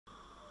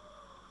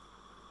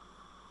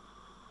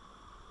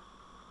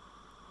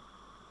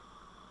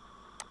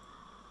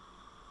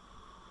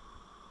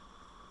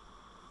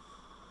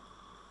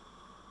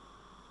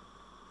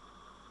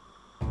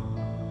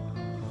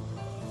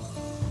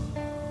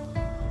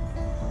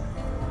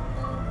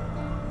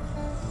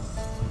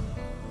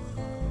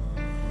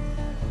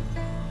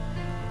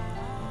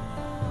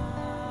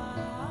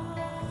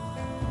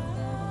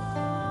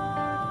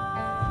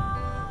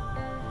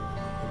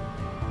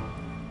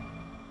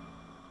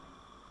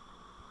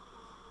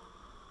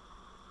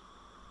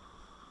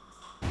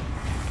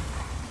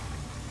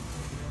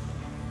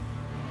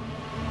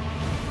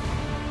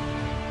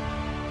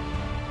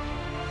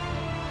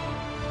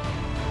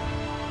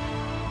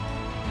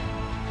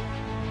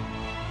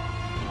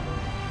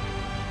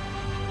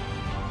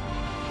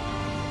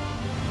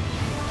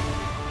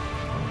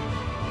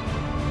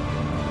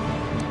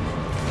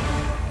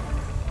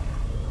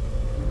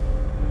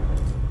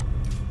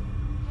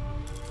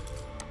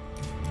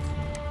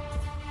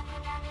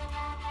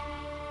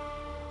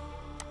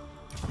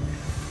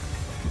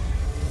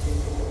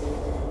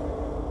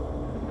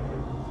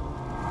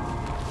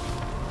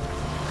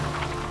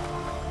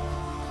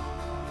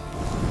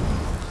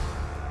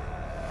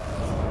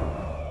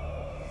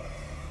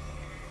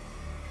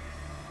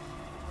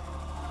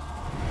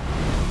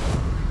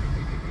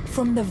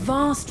From the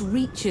vast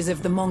reaches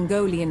of the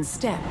Mongolian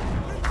steppe,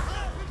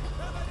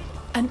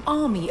 an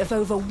army of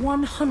over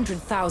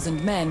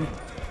 100,000 men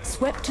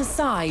swept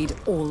aside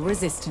all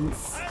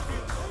resistance,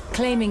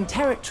 claiming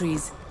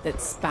territories that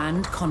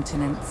spanned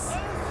continents.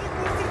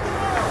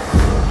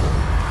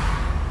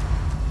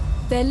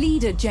 Their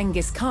leader,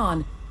 Genghis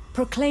Khan,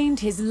 proclaimed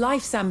his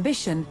life's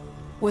ambition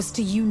was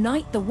to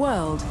unite the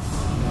world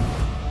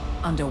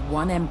under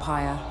one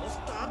empire.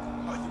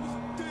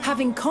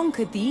 Having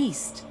conquered the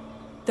East,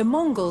 the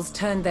Mongols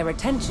turned their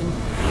attention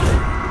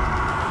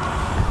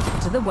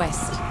to the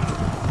West,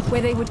 where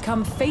they would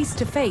come face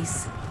to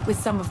face with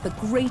some of the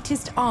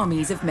greatest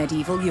armies of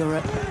medieval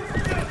Europe.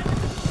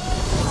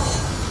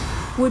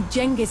 Would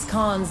Genghis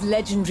Khan's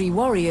legendary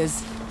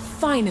warriors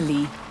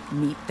finally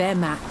meet their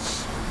match?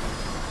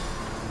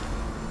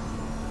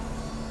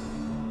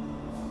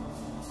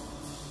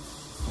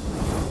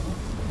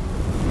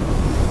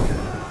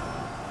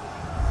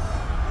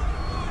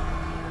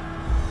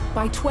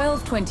 By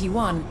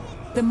 1221,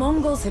 the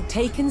Mongols had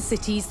taken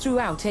cities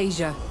throughout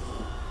Asia,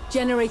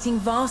 generating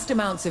vast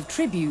amounts of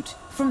tribute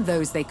from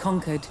those they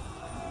conquered.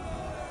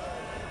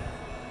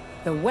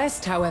 The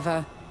West,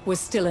 however, was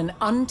still an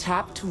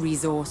untapped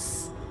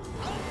resource.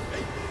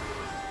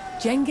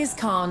 Genghis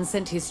Khan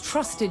sent his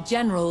trusted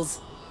generals,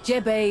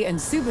 Jebei and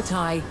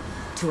Subutai,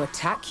 to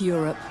attack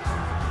Europe.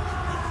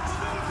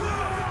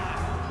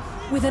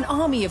 With an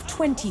army of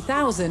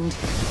 20,000,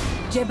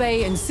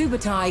 Jebei and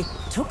Subutai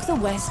took the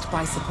West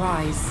by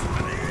surprise,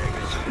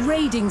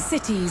 raiding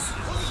cities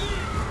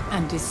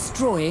and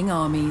destroying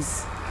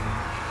armies.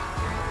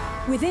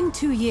 Within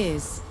 2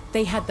 years,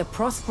 they had the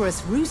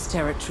prosperous Rus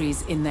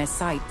territories in their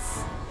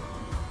sights.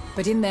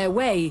 But in their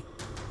way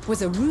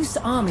was a Rus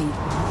army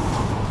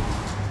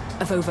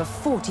of over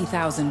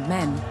 40,000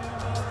 men.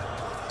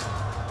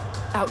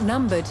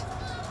 Outnumbered,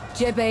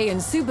 Jebei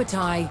and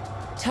Subutai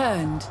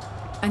turned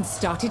and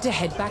started to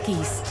head back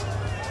east.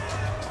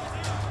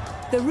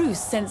 The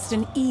Rus sensed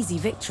an easy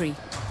victory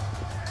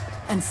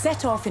and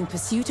set off in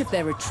pursuit of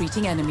their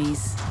retreating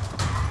enemies.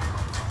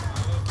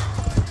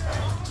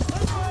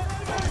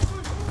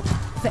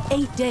 For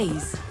 8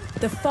 days,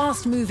 the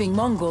fast-moving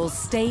Mongols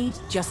stayed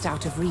just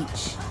out of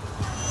reach.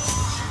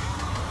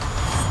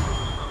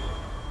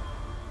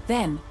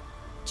 Then,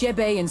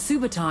 Jebei and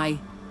Subutai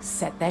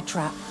set their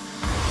trap.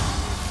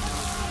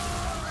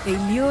 They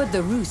lured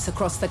the Rus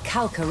across the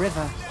Kalka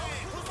River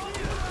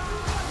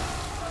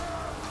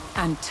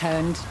and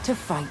turned to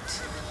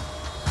fight.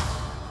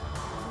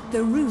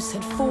 The Rus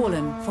had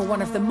fallen for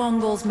one of the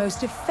Mongols'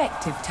 most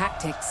effective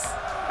tactics,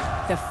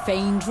 the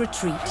feigned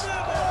retreat.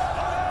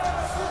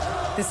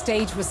 The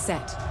stage was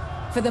set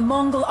for the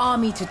Mongol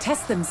army to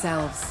test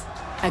themselves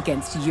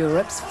against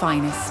Europe's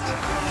finest.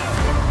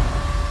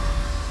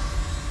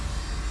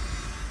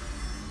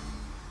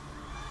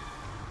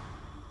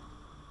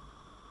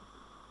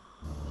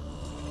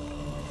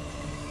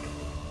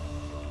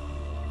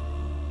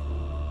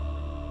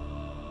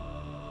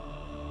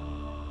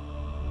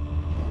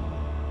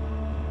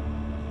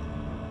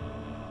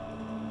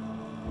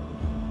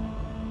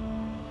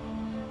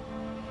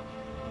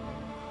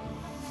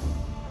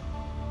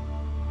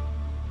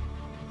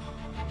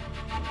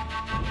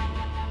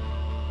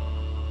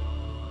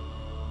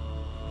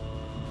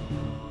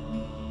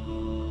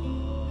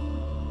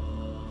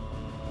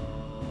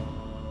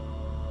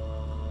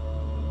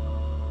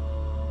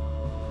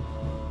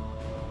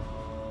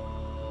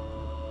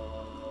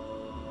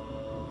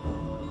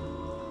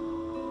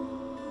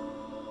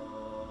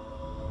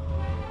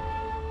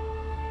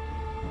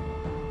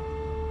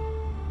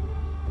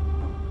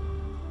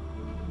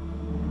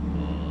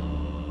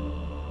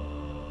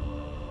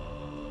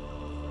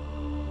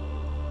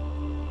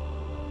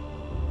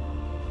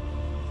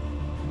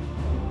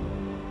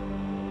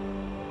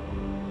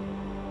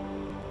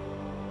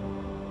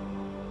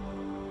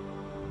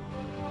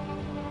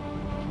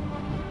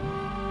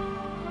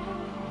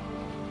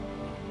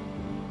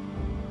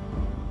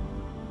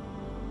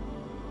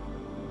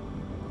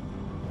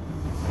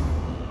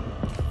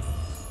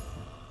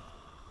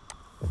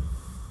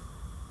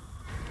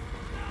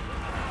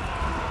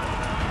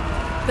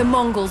 The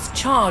Mongols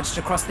charged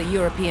across the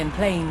European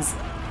plains,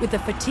 with the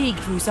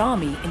fatigued Rus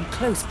army in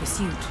close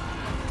pursuit.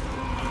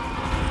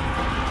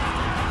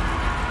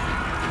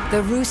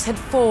 The Rus had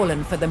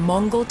fallen for the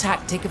Mongol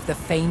tactic of the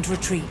feigned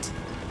retreat,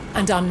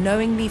 and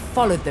unknowingly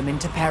followed them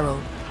into peril.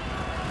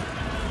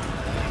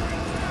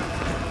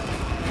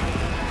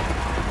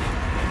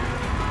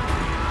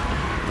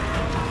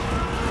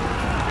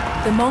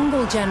 The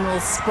Mongol general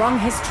sprung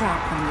his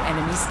trap on the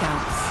enemy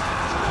scouts.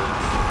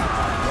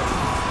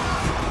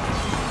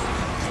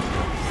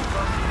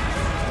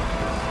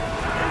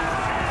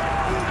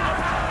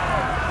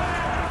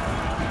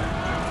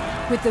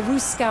 With the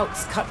Rus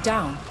scouts cut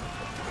down,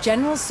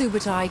 General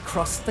Subutai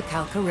crossed the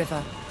Kalka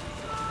River.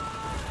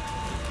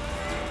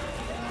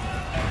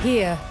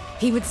 Here,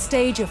 he would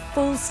stage a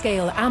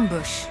full-scale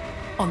ambush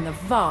on the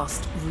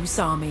vast Rus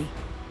army.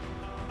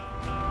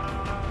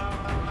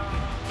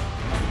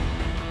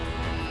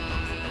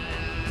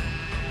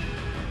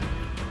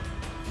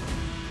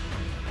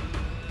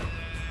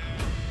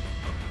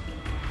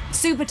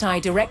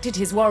 Subutai directed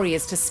his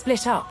warriors to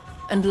split up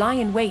and lie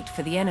in wait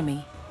for the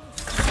enemy.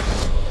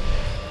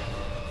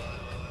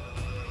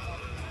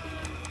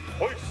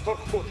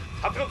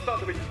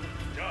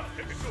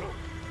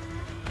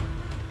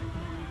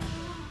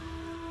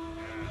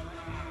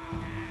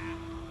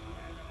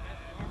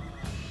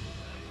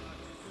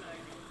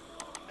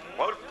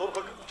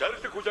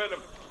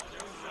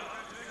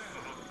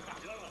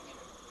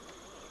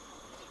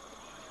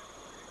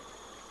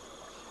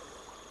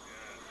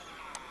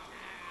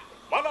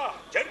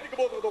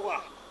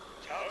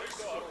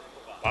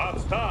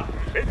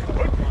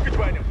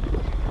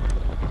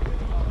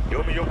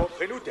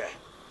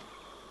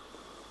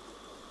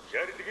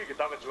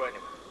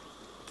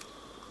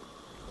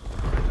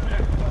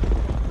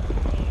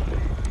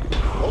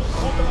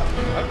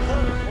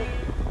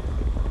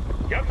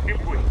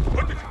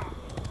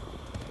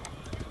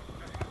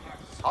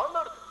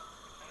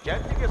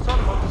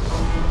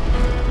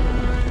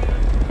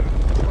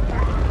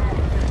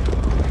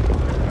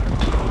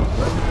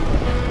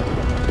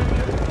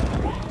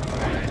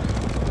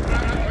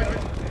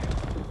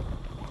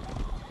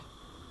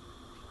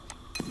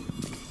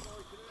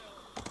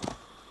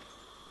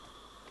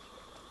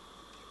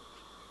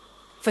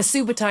 For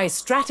Subutai's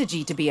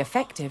strategy to be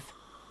effective,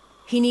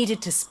 he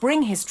needed to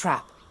spring his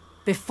trap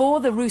before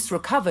the Rus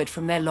recovered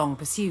from their long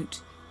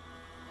pursuit.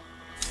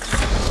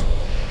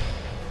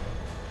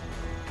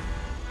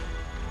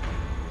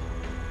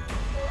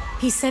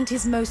 He sent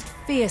his most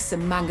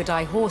fearsome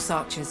Mangadai horse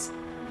archers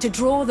to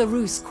draw the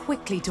Rus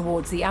quickly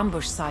towards the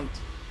ambush site.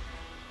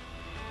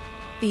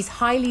 These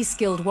highly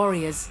skilled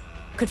warriors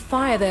could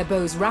fire their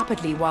bows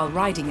rapidly while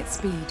riding at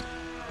speed.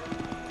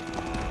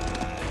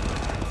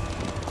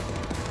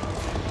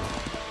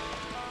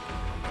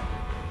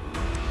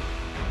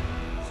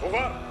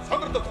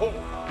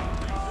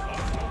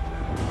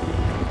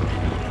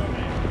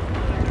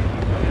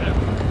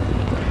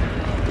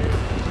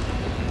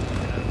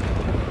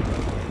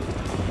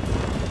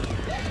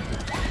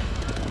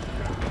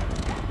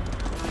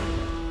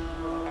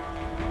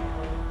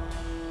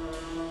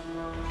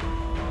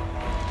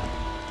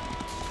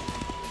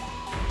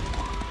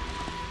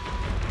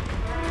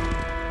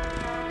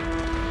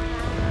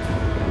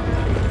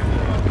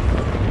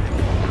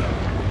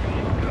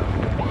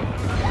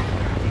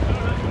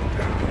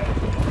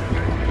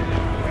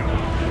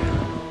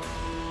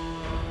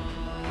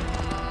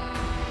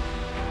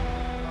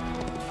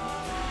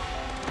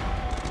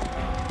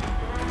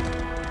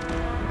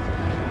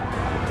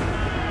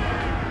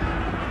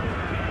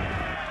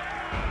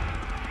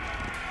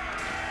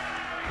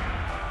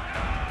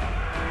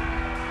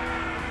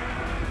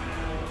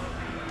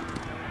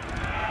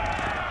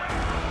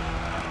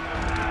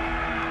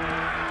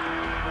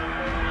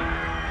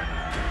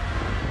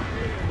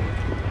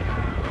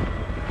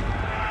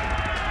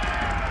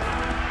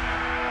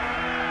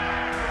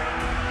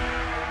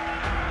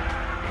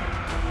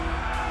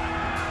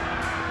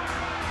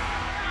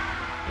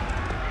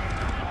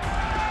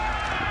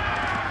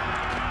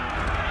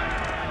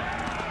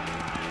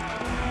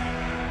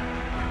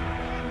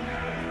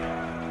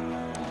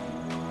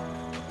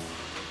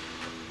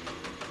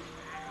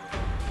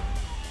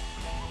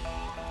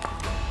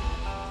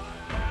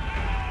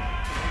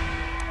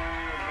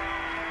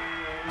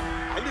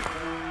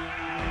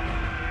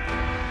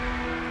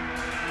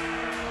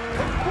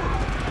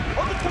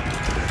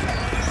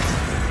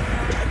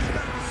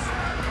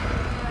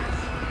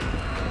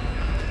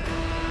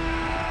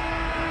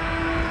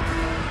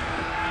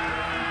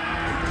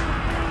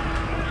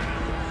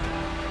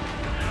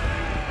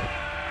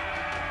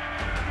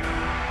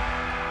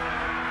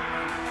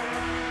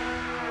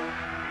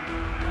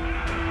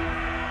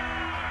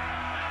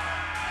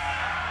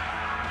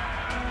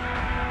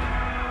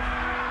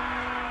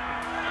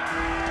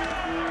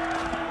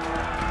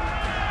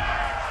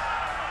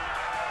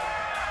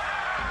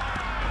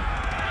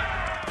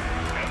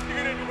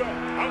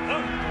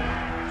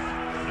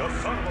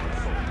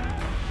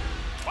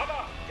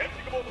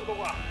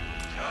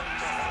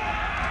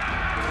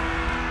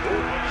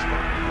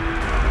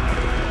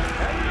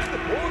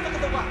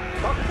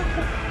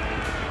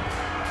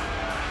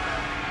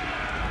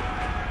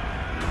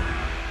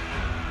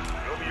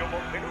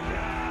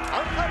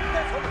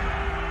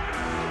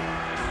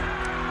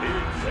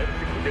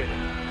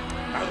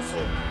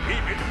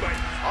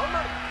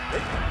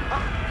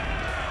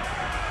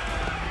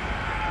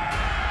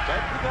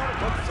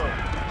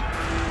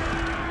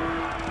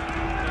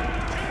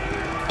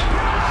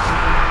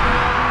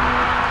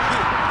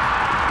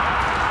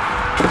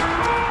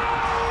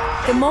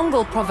 The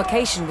Mongol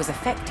provocation was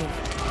effective,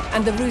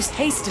 and the Rus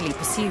hastily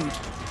pursued.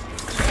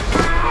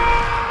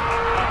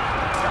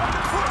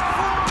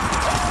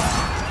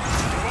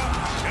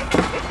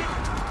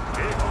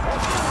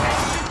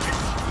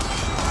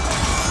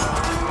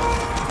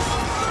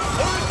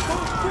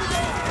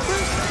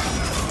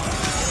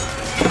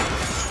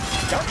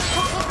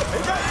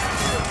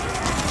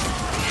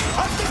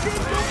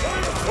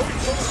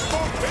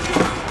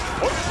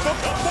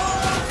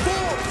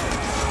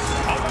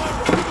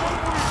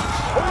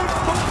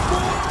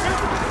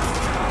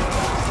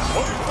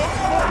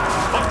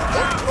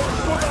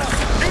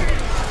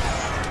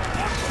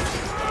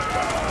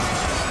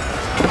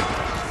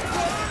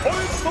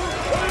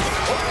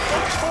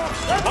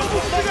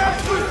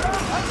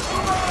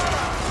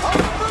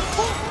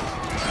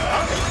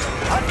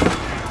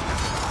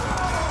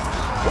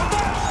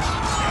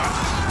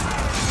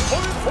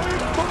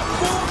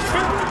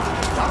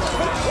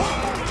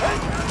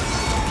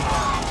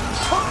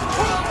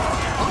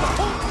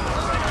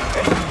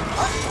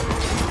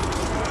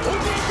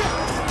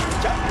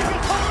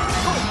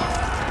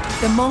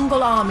 The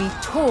Mongol army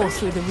tore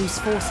through the Rus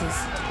forces,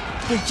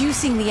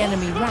 reducing the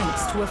enemy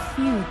ranks to a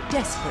few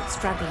desperate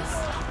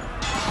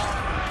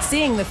stragglers.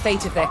 Seeing the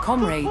fate of their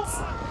comrades,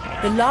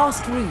 the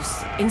last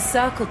Rus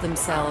encircled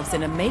themselves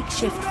in a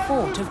makeshift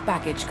fort of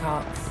baggage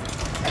carts.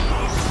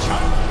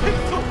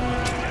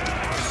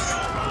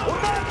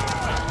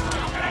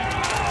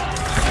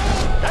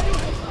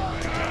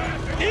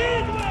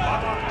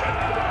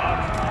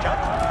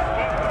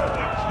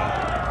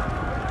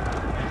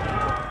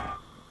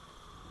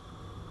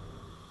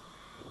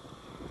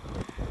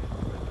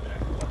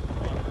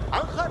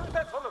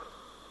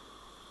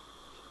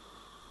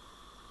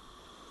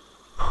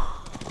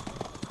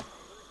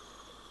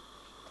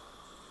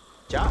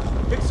 자,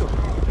 백수.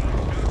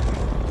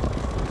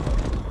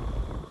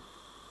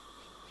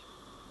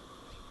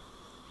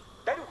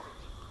 내려.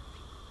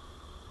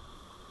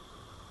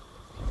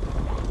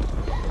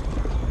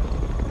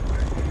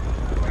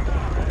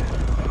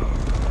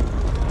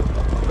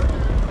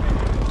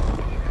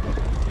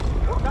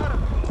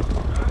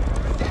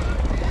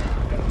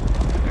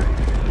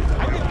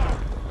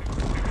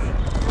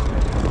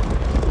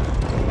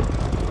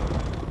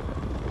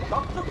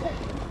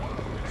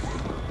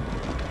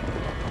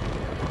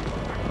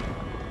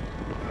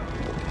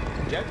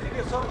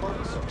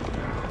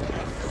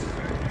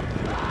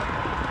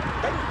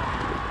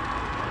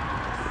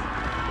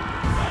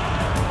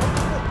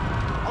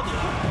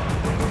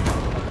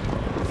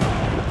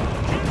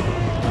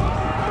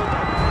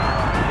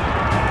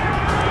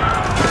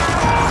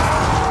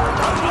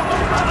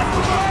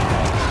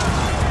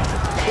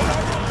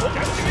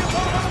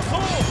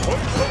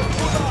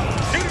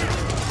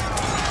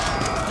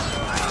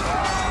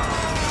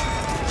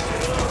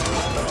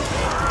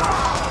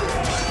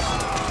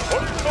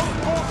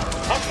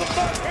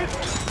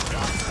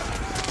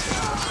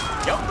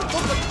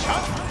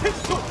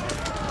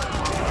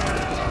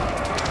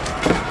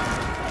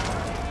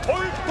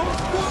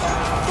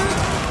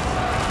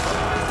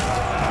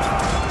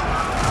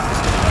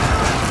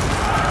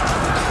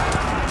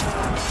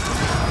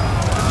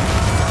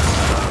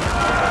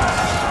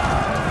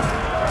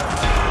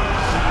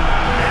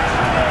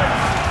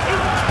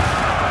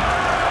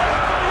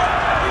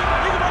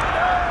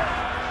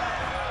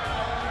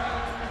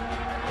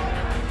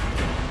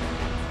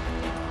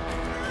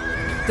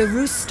 The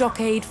Rus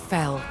stockade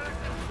fell.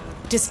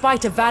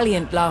 Despite a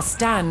valiant last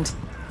stand,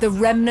 the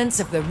remnants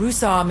of the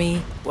Rus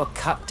army were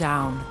cut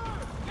down.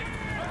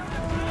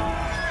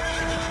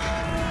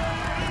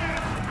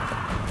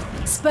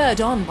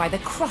 Spurred on by the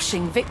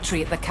crushing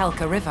victory at the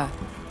Kalka River,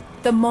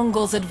 the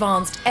Mongols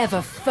advanced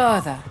ever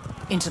further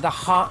into the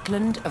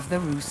heartland of the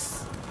Rus.